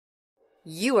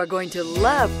You are going to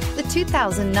love the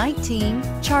 2019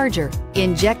 Charger.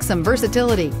 Inject some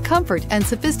versatility, comfort, and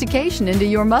sophistication into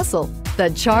your muscle. The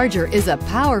Charger is a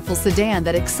powerful sedan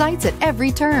that excites at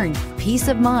every turn. Peace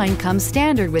of mind comes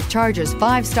standard with Charger's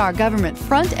 5-star government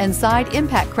front and side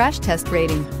impact crash test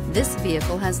rating. This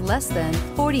vehicle has less than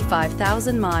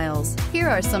 45,000 miles. Here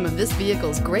are some of this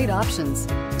vehicle's great options: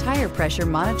 tire pressure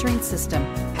monitoring system,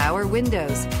 power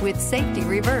windows with safety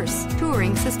reverse,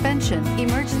 touring suspension,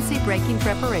 emergency braking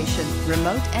preparation,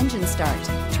 remote engine start,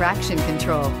 traction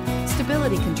control,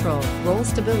 stability control, roll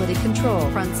stability control,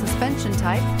 front suspension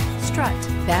type, strut,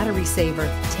 battery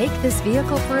saver. Take this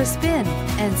vehicle for a spin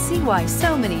and see why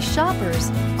so many shoppers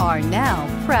are now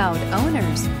proud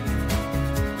owners.